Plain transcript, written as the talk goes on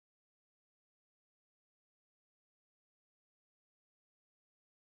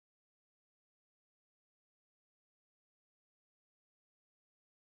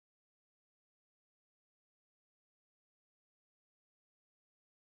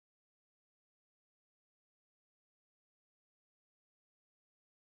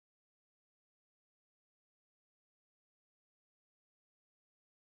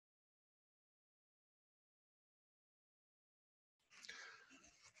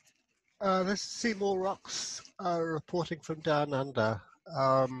This is Seymour Rocks reporting from down under.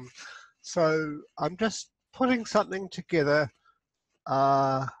 So I'm just putting something together.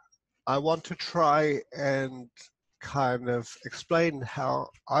 I want to try and kind of explain how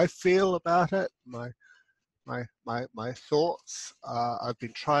I feel about it, my thoughts. I've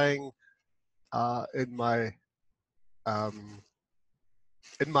been trying in my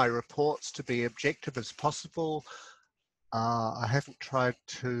reports to be objective as possible. I haven't tried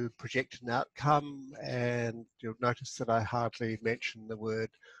to project an outcome, and you'll notice that I hardly mention the word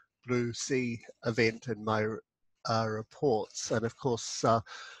blue sea event in my reports. And of course, I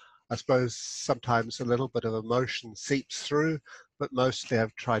suppose sometimes a little bit of emotion seeps through, but mostly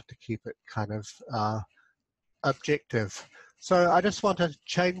I've tried to keep it kind of objective. So I just want to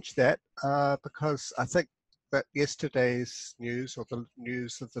change that because I think that yesterday's news, or the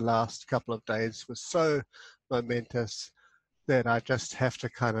news of the last couple of days, was so momentous that I just have to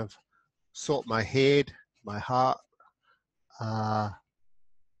kind of sort my head, my heart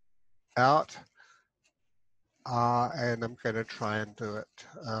out, and I'm going to try and do it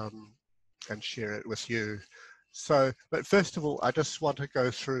and share it with you. So, but first of all, I just want to go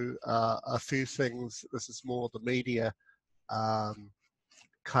through a few things. This is more the media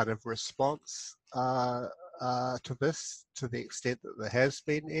kind of response to this, to the extent that there has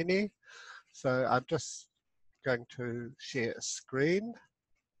been any. So I'm just going to share a screen.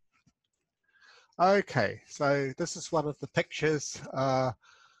 Okay, so this is one of the pictures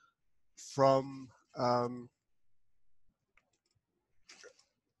from from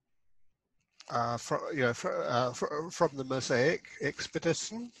the Mosaic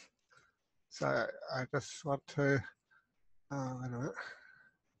expedition. So I just want to wait a minute.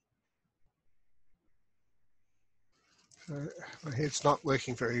 So my head's not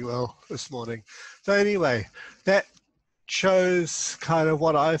working very well this morning. So anyway, that shows kind of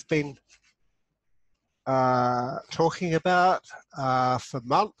what I've been talking about for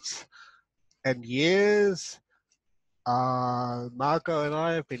months and years. Margot and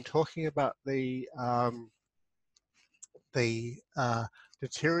I have been talking about the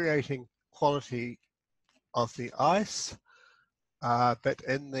deteriorating quality of the ice, but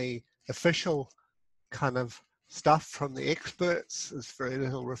in the official kind of stuff from the experts, there's very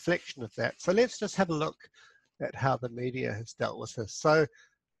little reflection of that. So let's just have a look at how the media has dealt with this. So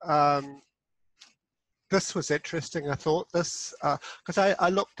this was interesting, I thought, this, because I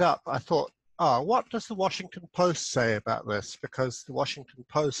looked up, I thought, oh, what does the Washington Post say about this? Because the Washington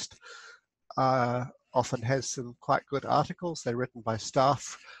Post often has some quite good articles. They're written by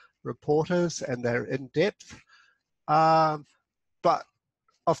staff reporters and they're in depth. But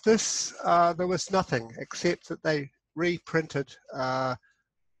of this, there was nothing except that they reprinted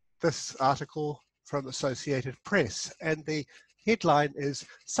this article from Associated Press, and the headline is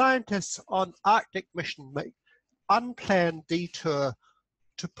 "Scientists on Arctic Mission Make Unplanned Detour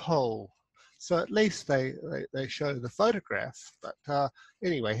to Pole." So at least they show the photograph. But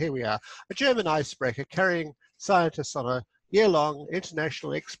anyway, here we are. A German icebreaker carrying scientists on a year-long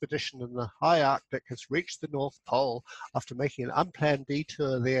international expedition in the high Arctic has reached the North Pole after making an unplanned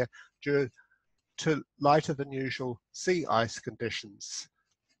detour there due to lighter than usual sea ice conditions.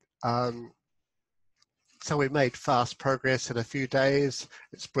 So we made fast progress in a few days.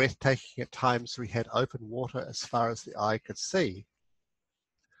 It's breathtaking at times. We had open water as far as the eye could see.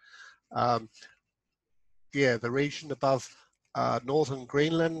 Yeah, the region above northern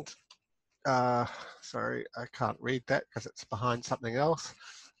Greenland, sorry, I can't read that because it's behind something else.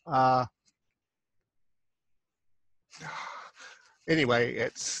 Anyway,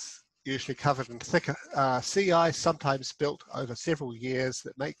 it's usually covered in thick sea ice, sometimes built over several years,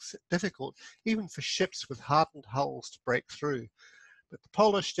 that makes it difficult even for ships with hardened hulls to break through. But the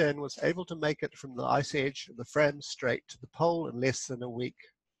Polar Stern was able to make it from the ice edge of the Fram Strait to the pole in less than a week.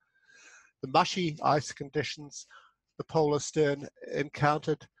 The mushy ice conditions the Polar Stern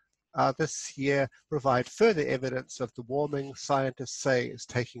encountered this year provide further evidence of the warming scientists say is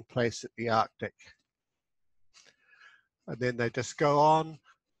taking place at the Arctic. And then they just go on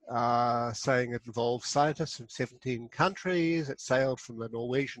saying it involves scientists from 17 countries. It sailed from the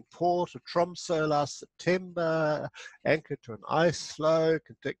Norwegian port of Tromsø last September, anchored to an ice floe,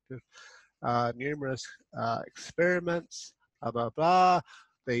 conducted numerous experiments, blah, blah, blah.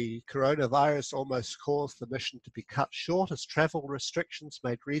 The coronavirus almost caused the mission to be cut short as travel restrictions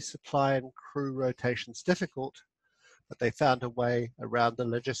made resupply and crew rotations difficult, but they found a way around the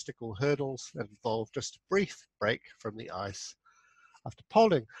logistical hurdles that involved just a brief break from the ice. After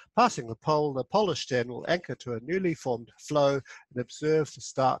passing the pole, the Polar Stern will anchor to a newly formed floe and observe the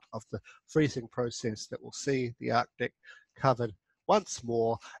start of the freezing process that will see the Arctic covered once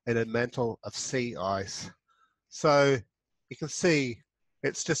more in a mantle of sea ice. So you can see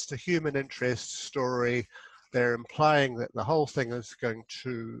it's just a human interest story. They're implying that the whole thing is going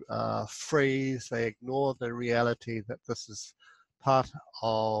to freeze. They ignore the reality that this is part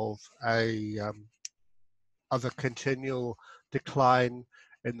of a continual decline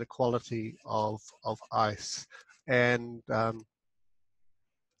in the quality of ice. And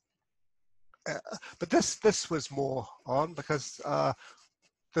but this was more on because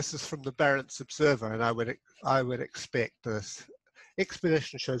this is from the Barents Observer, and I would expect this.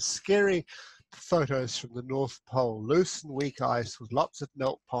 Expedition shows scary photos from the North Pole, loose and weak ice with lots of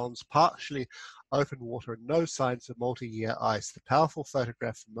melt ponds, partially open water, and no signs of multi-year ice. The powerful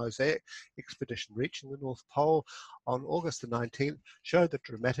photograph from Mosaic expedition reaching the North Pole on August the 19th showed the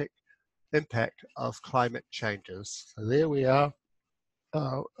dramatic impact of climate changes. So there we are,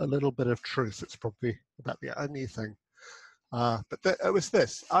 a little bit of truth. It's probably about the only thing. But it was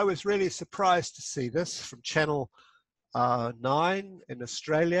this. I was really surprised to see this from Channel 9 in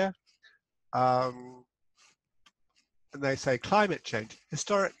Australia. And they say climate change.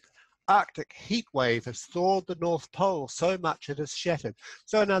 Historic Arctic heat wave has thawed the North Pole so much it has shattered.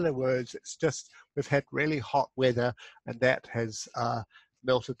 So in other words, it's just we've had really hot weather and that has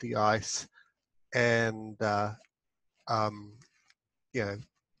melted the ice and you know,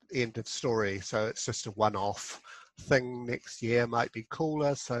 end of story. So it's just a one-off thing. Next year might be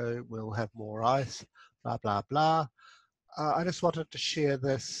cooler, so we'll have more ice, blah, blah, blah. I just wanted to share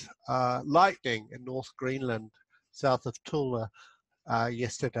this lightning in North Greenland, south of Tula,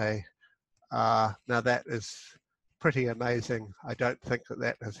 yesterday. Now that is pretty amazing. I don't think that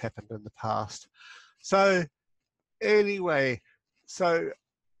that has happened in the past. So anyway, so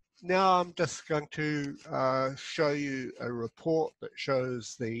now I'm just going to show you a report that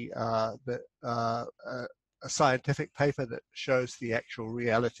shows a scientific paper that shows the actual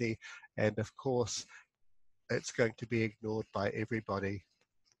reality, and of course it's going to be ignored by everybody.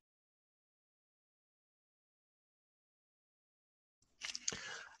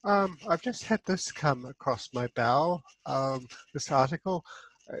 I've just had this come across my bow, this article.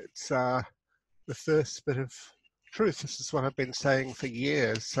 It's the first bit of truth. This is what I've been saying for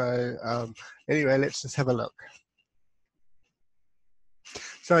years. So anyway, let's just have a look.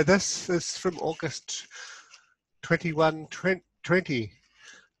 So this is from August 21, 2020.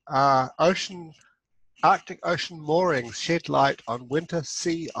 Arctic Ocean moorings shed light on winter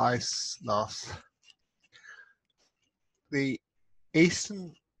sea ice loss. The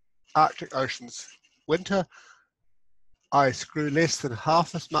eastern Arctic Ocean's winter ice grew less than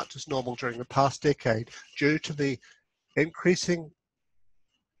half as much as normal during the past decade due to the increasing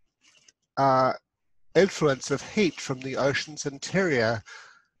influence of heat from the ocean's interior,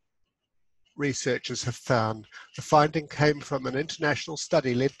 researchers have found. The finding came from an international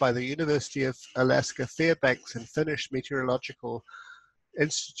study led by the University of Alaska Fairbanks and Finnish Meteorological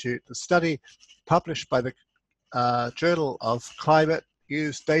Institute. The study, published by the Journal of Climate,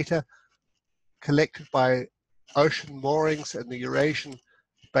 used data collected by ocean moorings in the Eurasian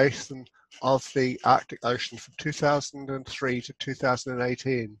basin of the Arctic Ocean from 2003 to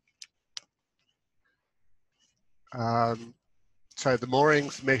 2018. So the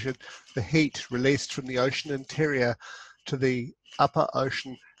moorings measured the heat released from the ocean interior to the upper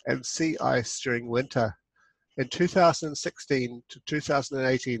ocean and sea ice during winter. In 2016 to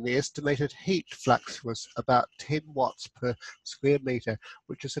 2018, the estimated heat flux was about 10 watts per square meter,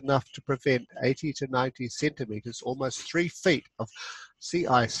 which is enough to prevent 80 to 90 centimeters, almost 3 feet of sea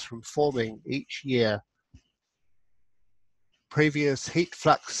ice from forming each year. Previous heat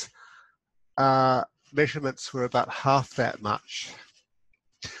flux measurements were about half that much.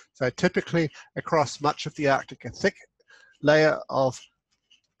 So typically across much of the Arctic, a thick layer of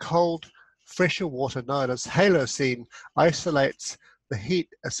cold, fresher water known as halocene isolates the heat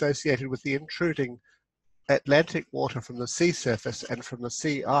associated with the intruding Atlantic water from the sea surface and from the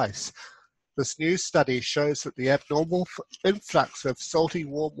sea ice. This new study shows that the abnormal influx of salty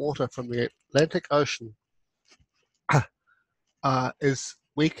warm water from the Atlantic Ocean is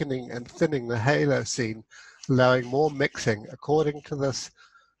weakening and thinning the halocene, allowing more mixing. According to this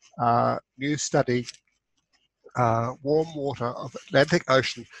new study, warm water of Atlantic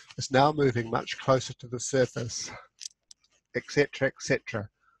Ocean is now moving much closer to the surface, etc., etc.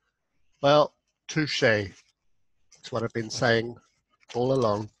 Well, touche. That's what I've been saying all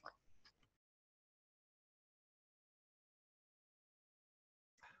along.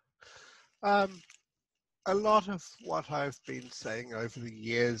 A lot of what I've been saying over the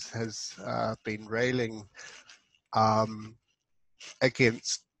years has been railing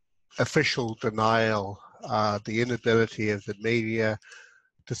against official denial the inability of the media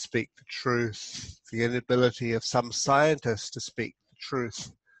to speak the truth, the inability of some scientists to speak the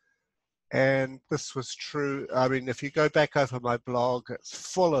truth. And this was true. I mean, if you go back over my blog,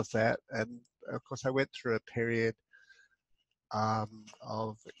 it's full of that. And of course, I went through a period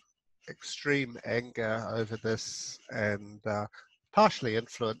of extreme anger over this, and partially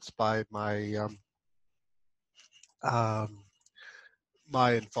influenced by my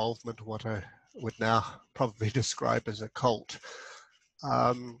my involvement in what I would now probably describe as a cult.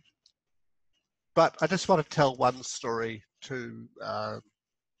 But I just want to tell one story to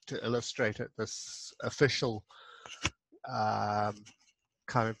illustrate it, this official kind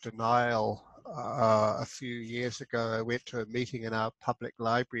of denial. A few years ago, I went to a meeting in our public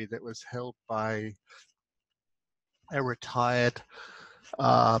library that was held by a retired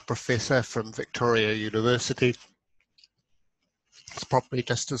professor from Victoria University. It's probably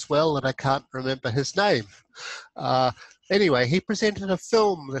just as well that I can't remember his name. Anyway, he presented a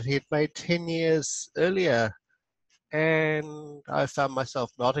film that he had made 10 years earlier, and I found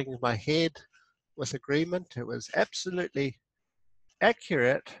myself nodding my head with agreement. It was absolutely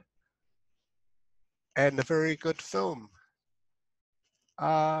accurate and a very good film.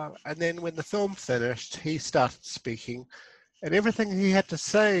 And then when the film finished, he started speaking, and everything he had to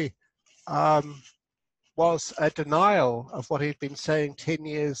say was a denial of what he'd been saying 10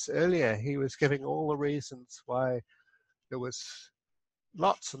 years earlier. He was giving all the reasons why there was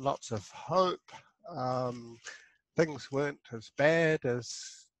lots and lots of hope. Things weren't as bad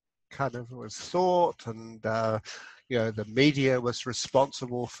as kind of was thought, and you know, the media was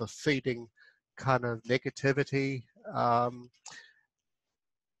responsible for feeding kind of negativity.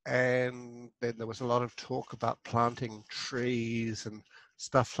 And then there was a lot of talk about planting trees and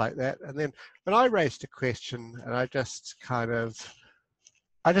stuff like that. And then when I raised a question, and I just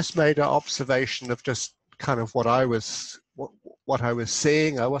made an observation of just kind of what I was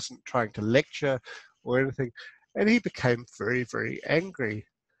seeing. I wasn't trying to lecture or anything. And he became very, very angry,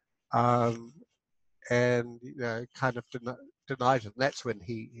 and you know, kind of denied it. And that's when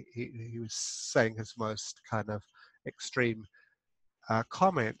he was saying his most kind of extreme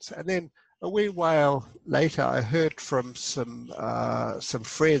comments. And then a wee while later, I heard from some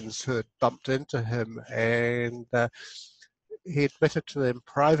friends who had bumped into him, and he admitted to them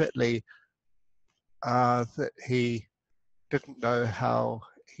privately that he didn't know how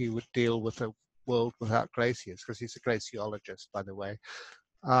he would deal with a world without glaciers, because he's a glaciologist, by the way.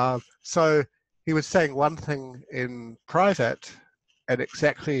 So he was saying one thing in private and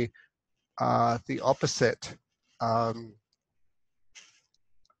exactly the opposite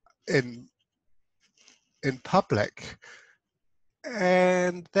in public,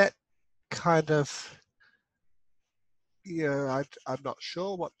 and that kind of, you know, I'm not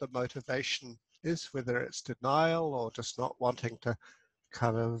sure what the motivation is, whether it's denial or just not wanting to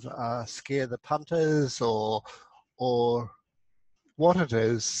kind of scare the punters, or what it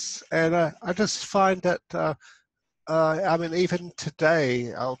is. And I just find that I mean, even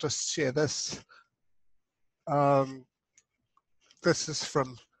today, I'll just share this. This is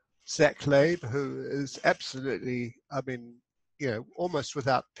from Zach Labe, who is absolutely, I mean, you know, almost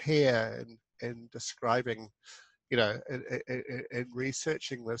without peer in describing, you know, in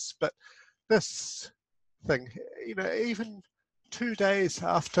researching this. But this thing, you know, even 2 days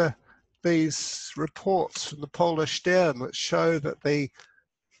after these reports from the Polish dam that show that the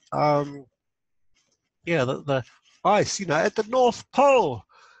the ice, you know, at the North Pole,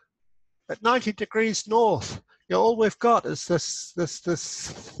 at 90 degrees north, you know, all we've got is this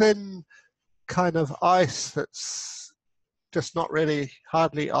thin kind of ice that's just not really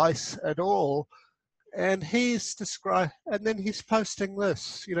hardly ice at all. And he's and then he's posting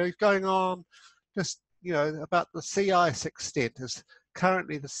this, you know, he's going on just, you know, about the sea ice extent is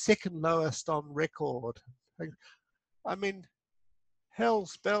currently the second lowest on record. I mean,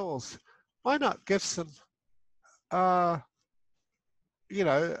 hell's bells. Why not give some, you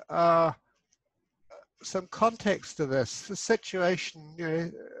know, some context to this? The situation,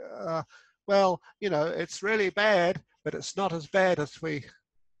 you know, well, you know, it's really bad, but it's not as bad as we,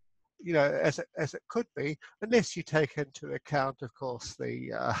 you know, as it could be, unless you take into account, of course,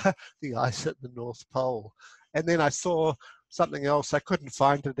 the the ice at the North Pole. And then I saw something else. I couldn't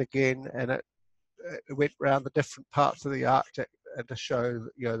find it again, and it went around the different parts of the Arctic and to show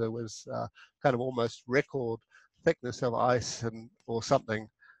that, you know, there was kind of almost record thickness of ice or something,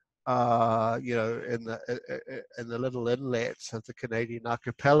 you know, in the little inlets of the Canadian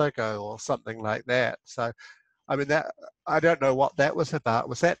archipelago or something like that. So, I mean, that, I don't know what that was about.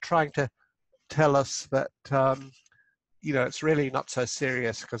 Was that trying to tell us that, you know, it's really not so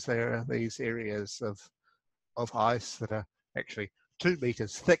serious because there are these areas of of ice that are actually 2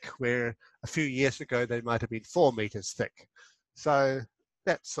 meters thick, where a few years ago they might have been 4 meters thick. So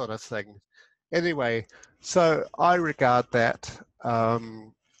that sort of thing. Anyway, so I regard that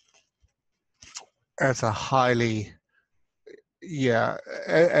as a highly, yeah,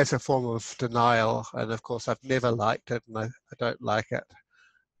 as a form of denial. And of course, I've never liked it, and I don't like it.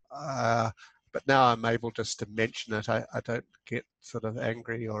 But now I'm able just to mention it. I don't get sort of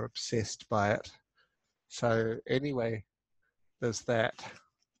angry or obsessed by it. So anyway, there's that.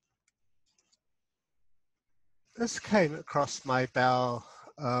 This came across my bow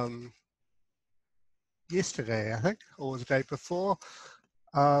yesterday, I think, or the day before.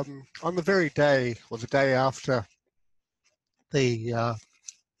 On the very day, or the day after the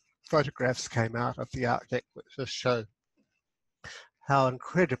photographs came out of the Arctic, which just show how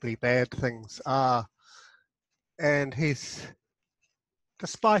incredibly bad things are. And he's,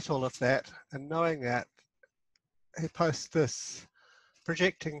 despite all of that, and knowing that, he posts this,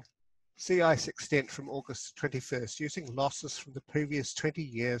 projecting sea ice extent from August 21st. Using losses from the previous 20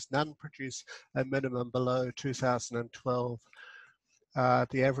 years, none produce a minimum below 2012.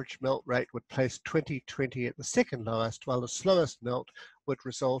 The average melt rate would place 2020 at the second lowest, while the slowest melt would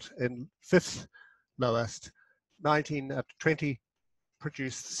result in fifth lowest. 1920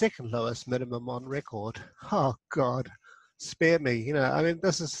 produced the second lowest minimum on record. Oh God, spare me. You know, I mean,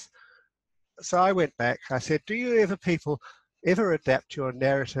 this is, so I went back, I said, do you people ever adapt your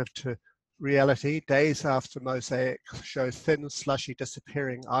narrative to reality? Days after Mosaic show thin, slushy,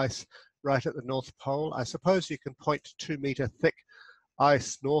 disappearing ice right at the North Pole, I suppose you can point to 2 meter thick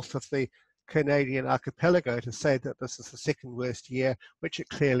ice north of the Canadian archipelago to say that this is the second worst year, which it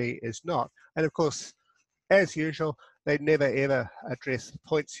clearly is not. And of course, as usual, they never ever address the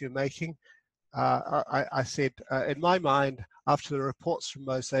points you're making. I said, in my mind, after the reports from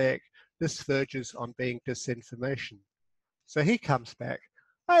Mosaic, this verges on being disinformation. So he comes back.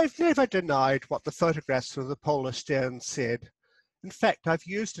 I've never denied what the photographs of the polar stern said. In fact, I've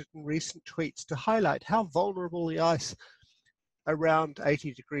used it in recent tweets to highlight how vulnerable the ice around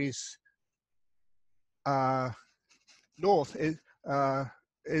 80 degrees north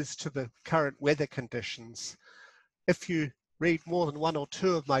is to the current weather conditions. If you read more than one or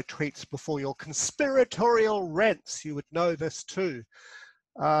two of my tweets before your conspiratorial rants, you would know this too.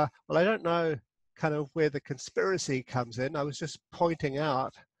 Well, I don't know kind of where the conspiracy comes in. I was just pointing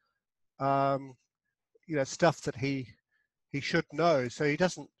out, you know, stuff that he should know. So he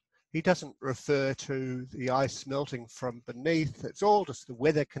doesn't refer to the ice melting from beneath. It's all just the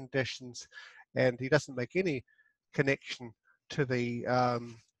weather conditions, and he doesn't make any connection to the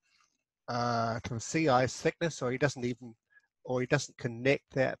sea ice thickness, or he doesn't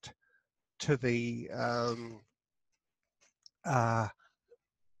connect that to the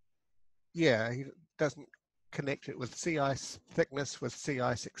he doesn't connect it with sea ice thickness with sea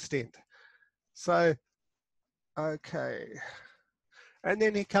ice extent. So, okay. And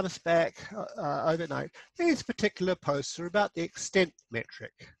then he comes back overnight. These particular posts are about the extent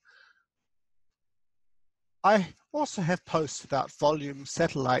metric. I also have posts about volume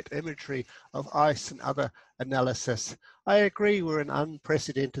satellite imagery of ice and other analysis. I agree we're in an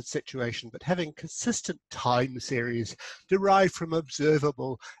unprecedented situation, but having consistent time series derived from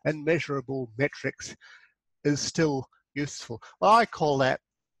observable and measurable metrics is still useful. Well, I call that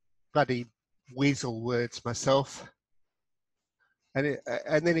bloody weasel words myself. And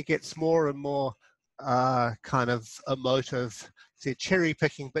then it gets more and more kind of emotive. See, cherry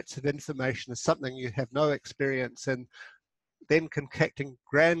picking bits of information is something you have no experience in. Then concocting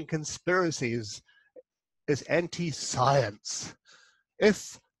grand conspiracies is anti-science.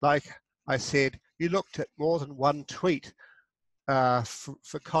 If, like I said, you looked at more than one tweet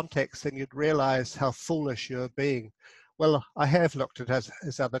for context, then you'd realize how foolish you're being. Well, I have looked at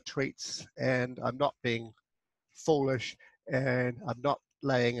his other tweets, and I'm not being foolish, and I'm not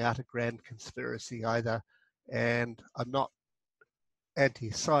laying out a grand conspiracy either, and I'm not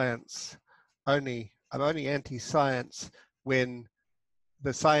anti-science. I'm only anti-science when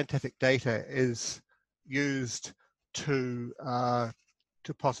the scientific data is used to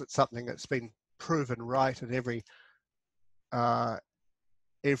posit something that's been proven right at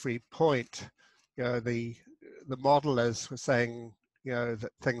every point. You know, the modelers were saying, you know,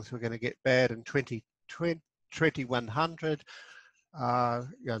 that things were going to get bad in 2100. You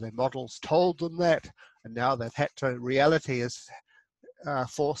know, their models told them that, and now they've had to. Reality has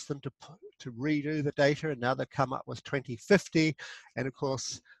forced them to redo the data, and now they've come up with 2050. And of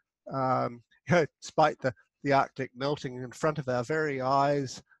course, you know, despite the Arctic melting in front of our very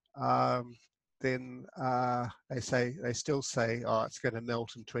eyes, then they still say, oh, it's going to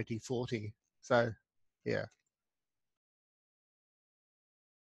melt in 2040. So, yeah.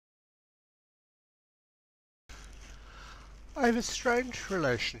 I have a strange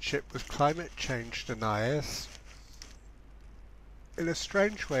relationship with climate change deniers. In a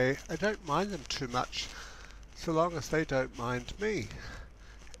strange way, I don't mind them too much so long as they don't mind me.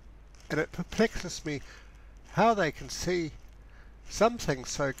 And it perplexes me how they can see some things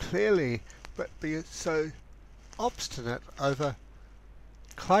so clearly but be so obstinate over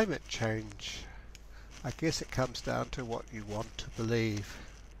climate change. I guess it comes down to what you want to believe.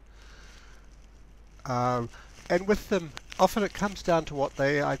 And with them, often it comes down to what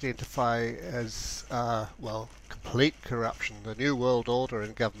they identify as, well, complete corruption, the New World Order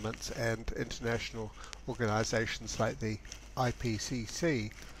in governments and international organisations like the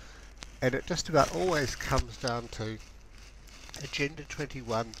IPCC. And it just about always comes down to Agenda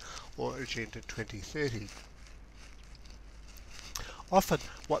 21 or Agenda 2030. Often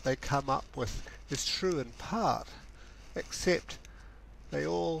what they come up with is true in part, except they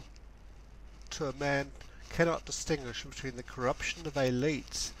all, to a man, cannot distinguish between the corruption of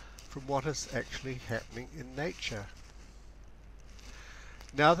elites from what is actually happening in nature.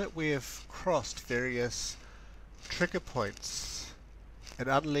 Now that we have crossed various trigger points and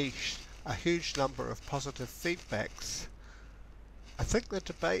unleashed a huge number of positive feedbacks, I think the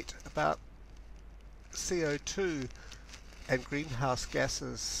debate about CO2 and greenhouse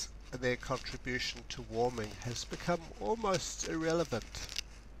gases and their contribution to warming has become almost irrelevant.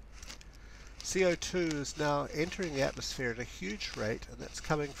 CO2 is now entering the atmosphere at a huge rate, and that's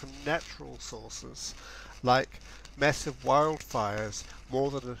coming from natural sources like massive wildfires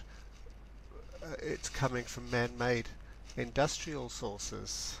more than it's coming from man-made industrial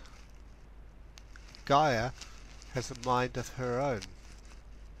sources. Gaia has a mind of her own.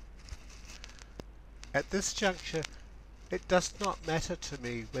 At this juncture, it does not matter to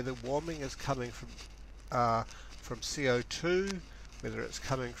me whether warming is coming from CO2, whether it's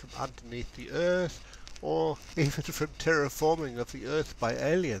coming from underneath the earth, or even from terraforming of the earth by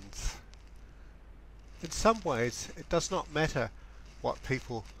aliens. In some ways, it does not matter what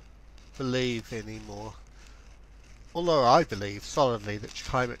people believe anymore. Although I believe solidly that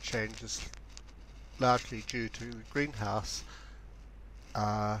climate change is largely due to greenhouse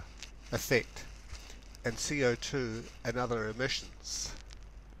effect and CO2 and other emissions.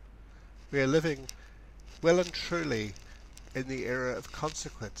 We are living well and truly in the era of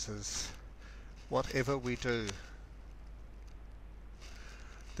consequences, whatever we do.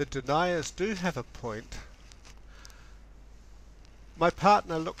 The deniers do have a point. My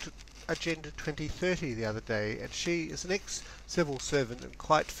partner looked at Agenda 2030 the other day, and she is an ex-civil servant and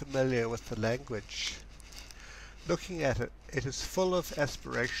quite familiar with the language. Looking at it, it is full of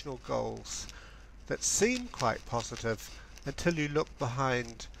aspirational goals that seem quite positive until you look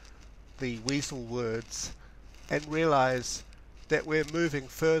behind the weasel words and realise that we're moving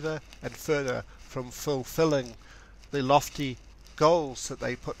further and further from fulfilling the lofty goals that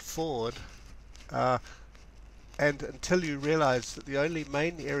they put forward, and until you realise that the only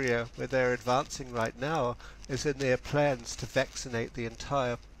main area where they're advancing right now is in their plans to vaccinate the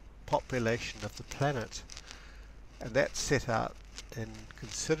entire population of the planet. And that's set out in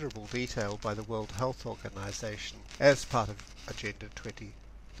considerable detail by the World Health Organization as part of Agenda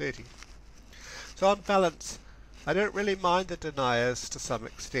 2030. So on balance, I don't really mind the deniers to some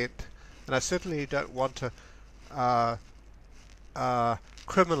extent, and I certainly don't want to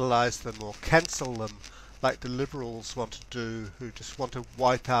criminalize them or cancel them like the liberals want to do, who just want to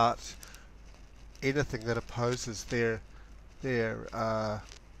wipe out anything that opposes their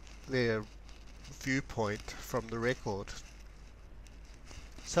viewpoint from the record.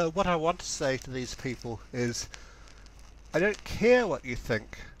 So what I want to say to these people is, I don't care what you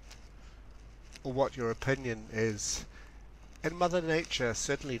think or what your opinion is, and Mother Nature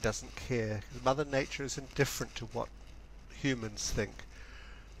certainly doesn't care. Mother Nature is indifferent to what humans think.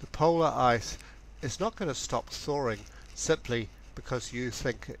 The polar ice is not going to stop thawing simply because you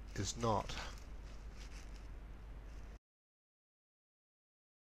think it is not.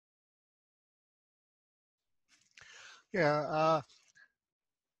 Yeah,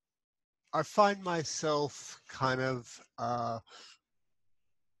 I find myself kind of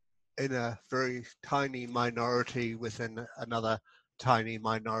in a very tiny minority within another tiny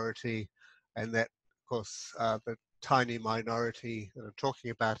minority, and that, of course, the tiny minority that I'm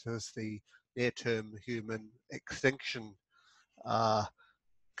talking about is the near-term human extinction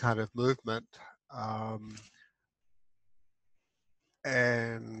kind of movement,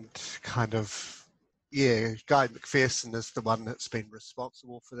 and kind of, yeah, Guy McPherson is the one that's been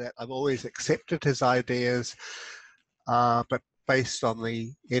responsible for that. I've always accepted his ideas, but based on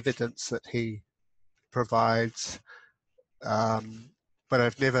the evidence that he provides, but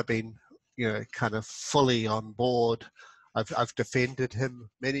I've never been, kind of fully on board I've defended him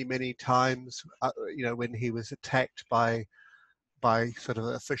many times, you know, when he was attacked by sort of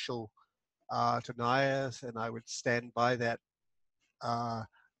official deniers, and I would stand by that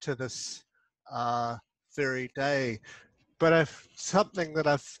to this very day. But something that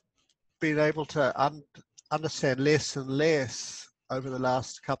I've been able to understand less and less over the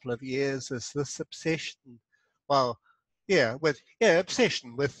last couple of years is this obsession. Well,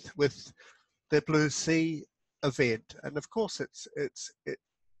 obsession with the Blue Sea event, and of course it's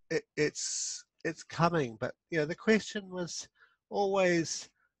coming. But you know, the question was always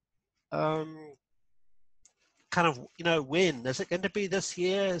kind of, you know, when is it going to be? This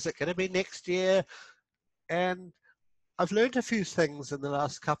year? Is it going to be next year? And I've learned a few things in the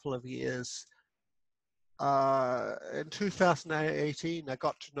last couple of years. In 2018, I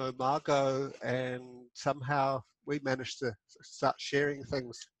got to know Margot, and somehow we managed to start sharing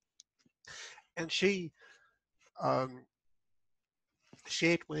things. And she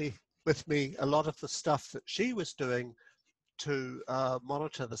shared with me a lot of the stuff that she was doing to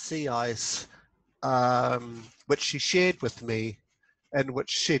monitor the sea ice, which she shared with me, and which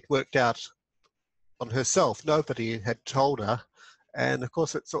she'd worked out on herself. Nobody had told her. And of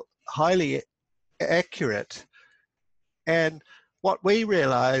course, it's highly accurate. And what we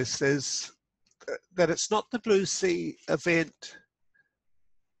realized is that it's not the Blue Sea event,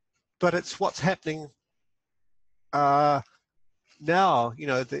 but it's what's happening now. You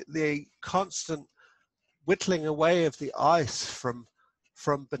know, the constant whittling away of the ice from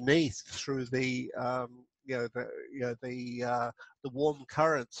beneath through the the warm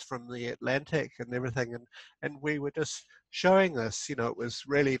currents from the Atlantic and everything, and we were just showing this. You know, it was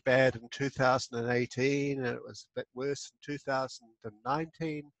really bad in 2018, and it was a bit worse in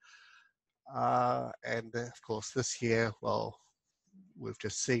 2019, and of course this year, well, we've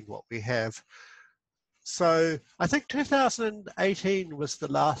just seen what we have. So I think 2018 was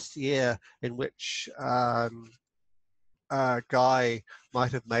the last year in which Guy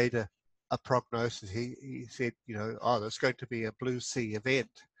might have made a prognosis. He said, you know, oh, there's going to be a Blue Sea event.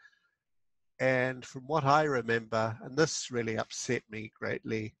 And from what I remember, and this really upset me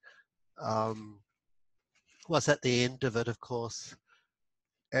greatly, was at the end of it, of course,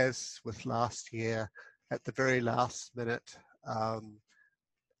 as with last year, at the very last minute,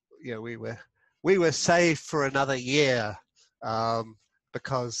 you know, we were saved for another year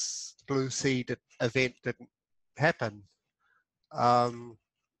because the Blue Sea event didn't happen.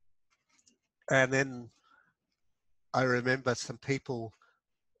 And then I remember some people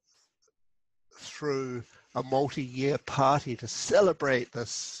threw a multi-year party to celebrate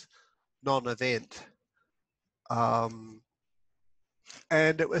this non-event, and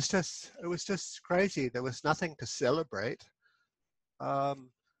it was just crazy. There was nothing to celebrate. Yeah,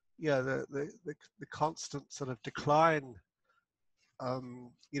 the constant sort of decline,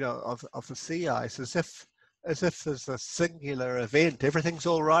 you know, of the sea ice, as if there's a singular event. Everything's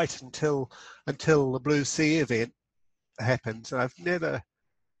all right until the Blue Sea event happens. And I've never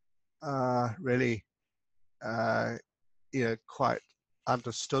really, you know, quite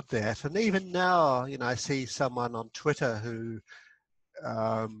understood that. And even now, you know, I see someone on Twitter who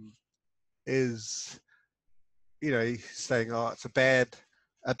is, you know, saying, "Oh, it's a bad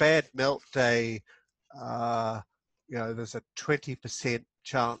melt day. You know, there's a 20%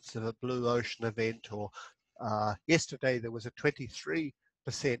 chance of a blue ocean event," or yesterday there was a 23%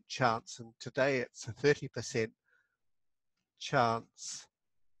 chance, and today it's a 30% chance.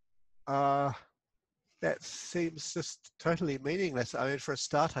 That seems just totally meaningless. I mean, for a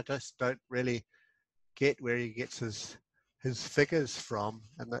start, I just don't really get where he gets his figures from,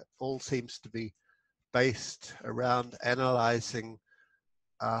 and that all seems to be based around analysing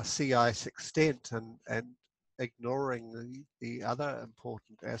sea ice extent and ignoring the other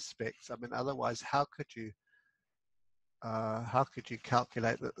important aspects. I mean, otherwise, how could you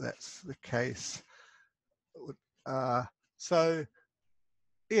calculate that that's the case? So,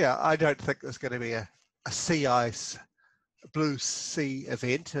 yeah, I don't think there's going to be a sea ice Blue Sea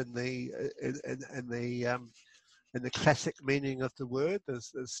event in the classic meaning of the word.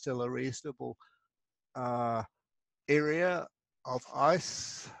 There's still a reasonable area of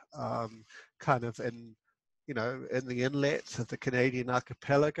ice, kind of in, you know, in the inlets of the Canadian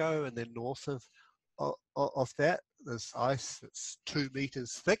archipelago, and then north of that, there's ice that's 2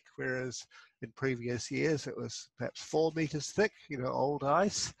 meters thick, whereas in previous years it was perhaps 4 meters thick. You know, old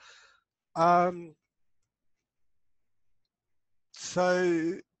ice.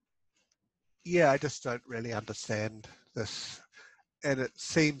 So yeah, I just don't really understand this, and it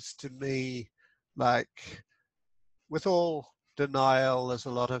seems to me like, with all denial, there's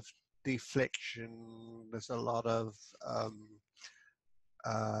a lot of deflection. There's a lot of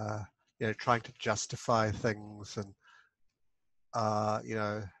trying to justify things, and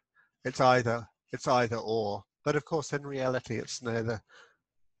it's either or. But of course, in reality, it's neither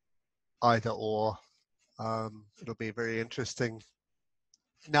either or. It'll be very interesting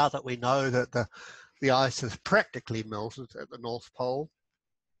now that we know that the ice has practically melted at the North Pole,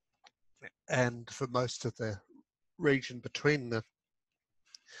 and for most of the region between the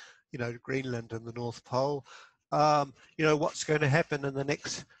Greenland and the North Pole. What's going to happen in the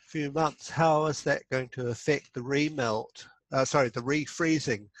next few months? How is that going to affect the remelt? The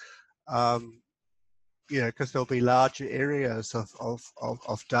refreezing? Because there'll be larger areas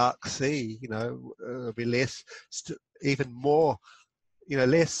of dark sea. There'll be less, even more,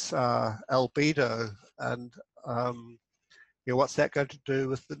 less albedo, and what's that going to do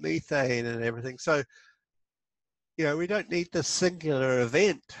with the methane and everything? So, we don't need this singular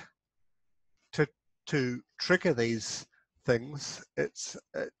event to trigger these things. It's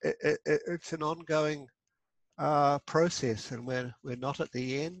an ongoing process, and we're not at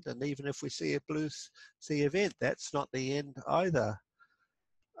the end. And even if we see a blue sea event, that's not the end either.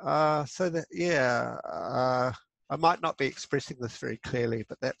 I might not be expressing this very clearly,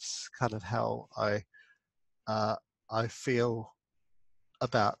 but that's kind of how I feel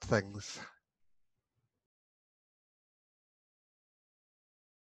about things.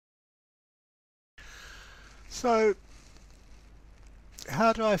 So,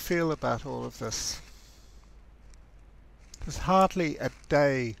 how do I feel about all of this? There's hardly a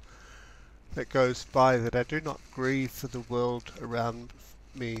day that goes by that I do not grieve for the world around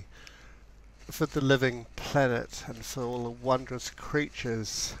me, for the living planet, and for all the wondrous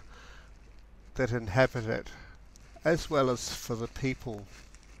creatures that inhabit it, as well as for the people.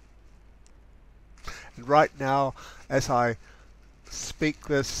 And right now, as I speak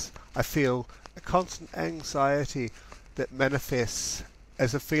this, I feel a constant anxiety that manifests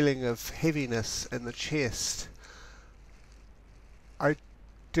as a feeling of heaviness in the chest. I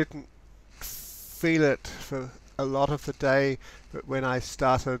didn't feel it for a lot of the day, but when I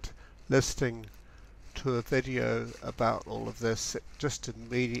started listening to a video about all of this, it just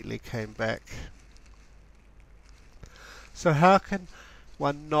immediately came back. So how can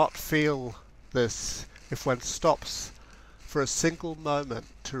one not feel this if one stops for a single moment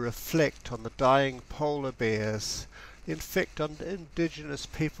to reflect on the dying polar bears, the effect on indigenous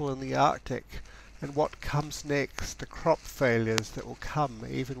people in the Arctic, and what comes next, the crop failures that will come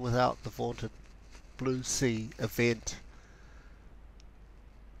even without the vaunted blue sea event?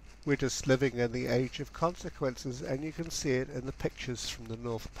 We're just living in the age of consequences, and you can see it in the pictures from the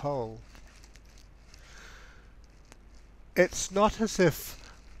North Pole. It's not as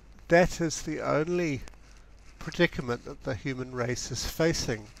if that is the only predicament that the human race is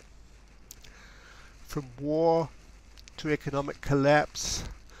facing. From war to economic collapse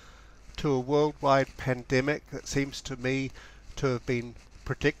to a worldwide pandemic that seems to me to have been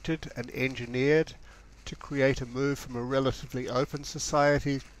predicted and engineered to create a move from a relatively open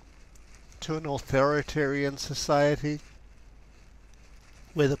society to an authoritarian society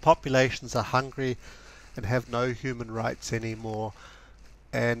where the populations are hungry and have no human rights anymore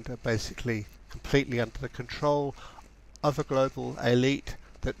and are basically completely under the control of a global elite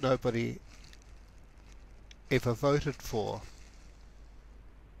that nobody ever voted for.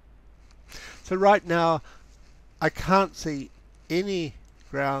 So right now I can't see any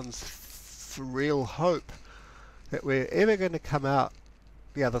grounds for real hope that we're ever going to come out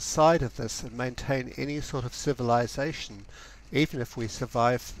the other side of this and maintain any sort of civilization, even if we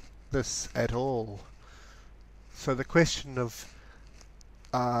survive this at all. So the question of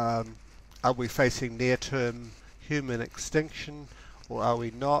are we facing near-term human extinction or are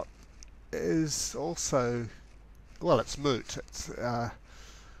we not is also, well, it's moot.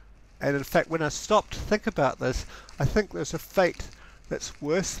 And in fact, when I stop to think about this, I think there's a fate that's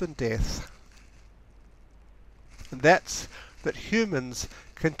worse than death. And that's that humans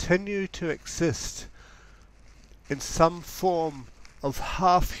continue to exist in some form of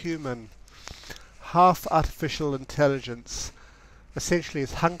half-human, half-artificial intelligence, essentially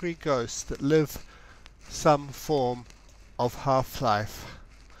as hungry ghosts that live some form of half-life.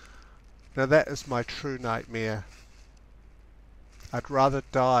 Now that is my true nightmare. I'd rather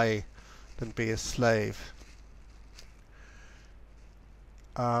die than be a slave.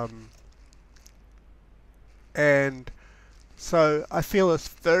 And so I feel this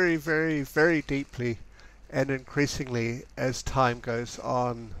very, very, very deeply and increasingly as time goes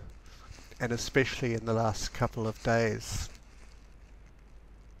on, and especially in the last couple of days.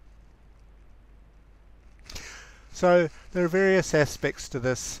 So there are various aspects to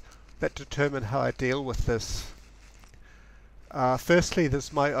this that determine how I deal with this. Firstly,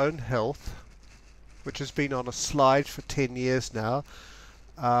 there's my own health, which has been on a slide for 10 years now,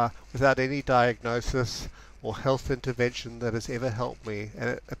 without any diagnosis or health intervention that has ever helped me, and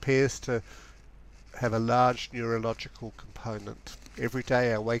it appears to have a large neurological component. Every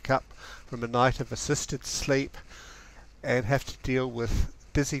day I wake up from a night of assisted sleep and have to deal with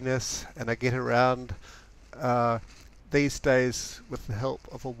dizziness, and I get around these days with the help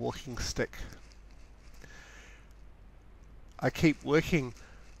of a walking stick. I keep working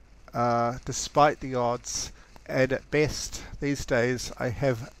despite the odds, and at best these days I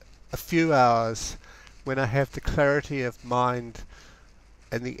have a few hours when I have the clarity of mind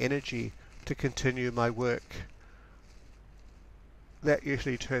and the energy to continue my work. That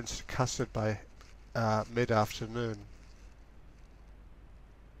usually turns to custard by mid-afternoon.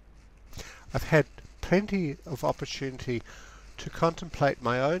 I've had plenty of opportunity to contemplate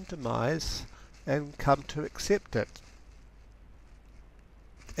my own demise and come to accept it.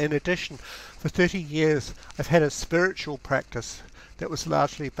 In addition, for 30 years I've had a spiritual practice that was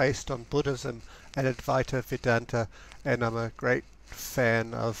largely based on Buddhism and Advaita Vedanta, and I'm a great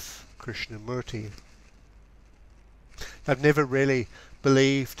fan of Krishnamurti. I've never really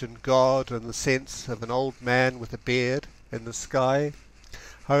believed in God in the sense of an old man with a beard in the sky.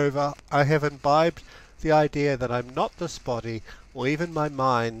 However, I have imbibed the idea that I'm not this body or even my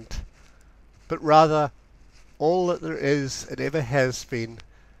mind, but rather all that there is and ever has been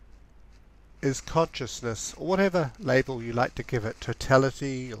is consciousness, or whatever label you like to give it,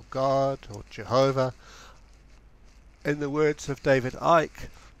 totality or God or Jehovah. In the words of David Icke,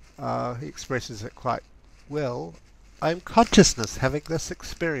 he expresses it quite well, I'm consciousness having this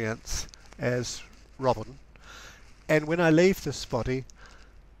experience as Robin, and when I leave this body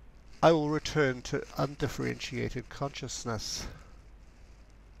I will return to undifferentiated consciousness.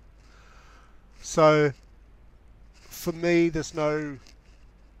 So for me there's no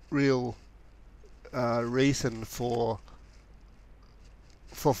real reason for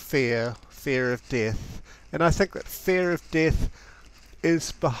fear of death, and I think that fear of death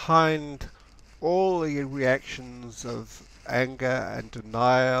is behind all the reactions of anger and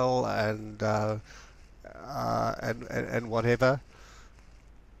denial and whatever.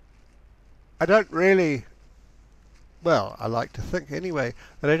 I don't really, well, I like to think anyway,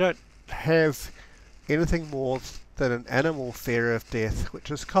 that I don't have anything more than an animal fear of death,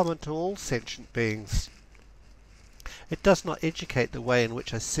 which is common to all sentient beings. It does not educate the way in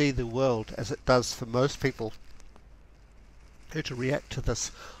which I see the world as it does for most people who to react to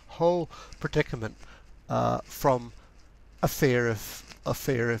this whole predicament from a fear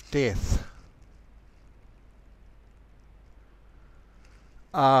of death.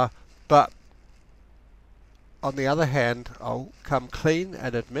 But on the other hand, I'll come clean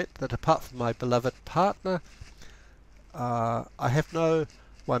and admit that apart from my beloved partner, I have no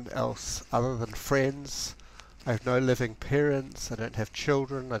one else other than friends. I have no living parents, I don't have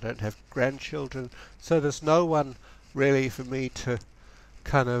children, I don't have grandchildren, so there's no one really for me to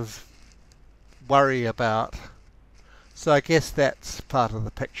kind of worry about. So I guess that's part of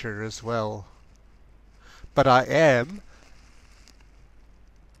the picture as well. But I am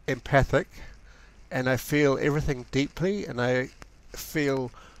empathic, and I feel everything deeply, and I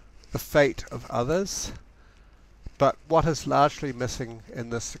feel the fate of others. But what is largely missing in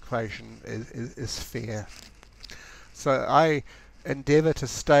this equation is fear. So I endeavour to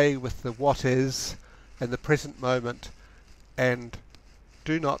stay with the what is and the present moment, and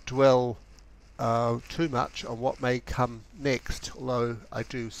do not dwell too much on what may come next, although I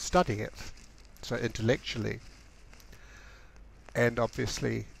do study it, so intellectually. And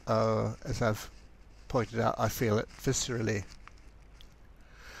obviously, as I've pointed out, I feel it viscerally.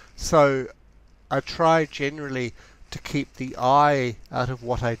 So I try generally to keep the I out of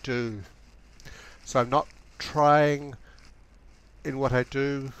what I do. So I'm not trying in what I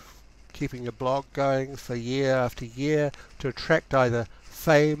do, keeping a blog going for year after year to attract either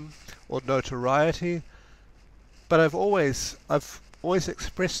fame or notoriety, but I've always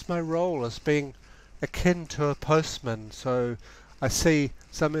expressed my role as being akin to a postman. So I see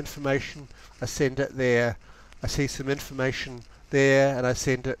some information, I send it there. I see some information there, and I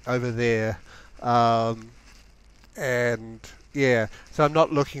send it over there. And yeah, so I'm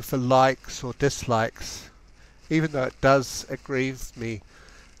not looking for likes or dislikes, even though it does aggrieve me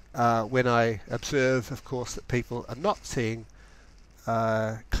when I observe, of course, that people are not seeing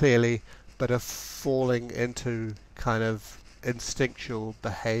clearly, but are falling into kind of instinctual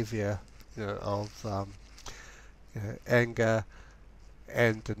behaviour, of anger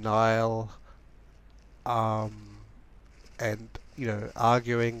and denial, and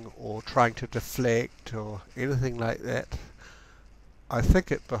arguing or trying to deflect or anything like that. I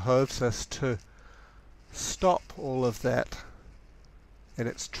think it behoves us to stop all of that in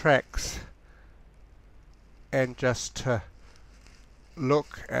its tracks and just to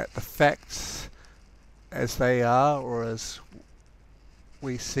look at the facts as they are or as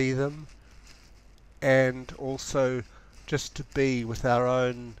we see them, and also just to be with our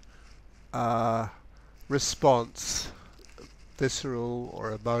own response, visceral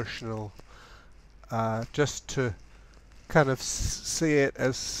or emotional, just to kind of see it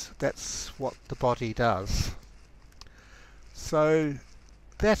as that's what the body does. So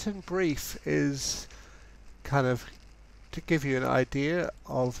that in brief is kind of to give you an idea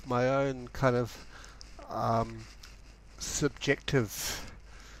of my own kind of subjective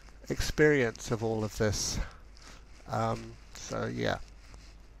experience of all of this. So yeah.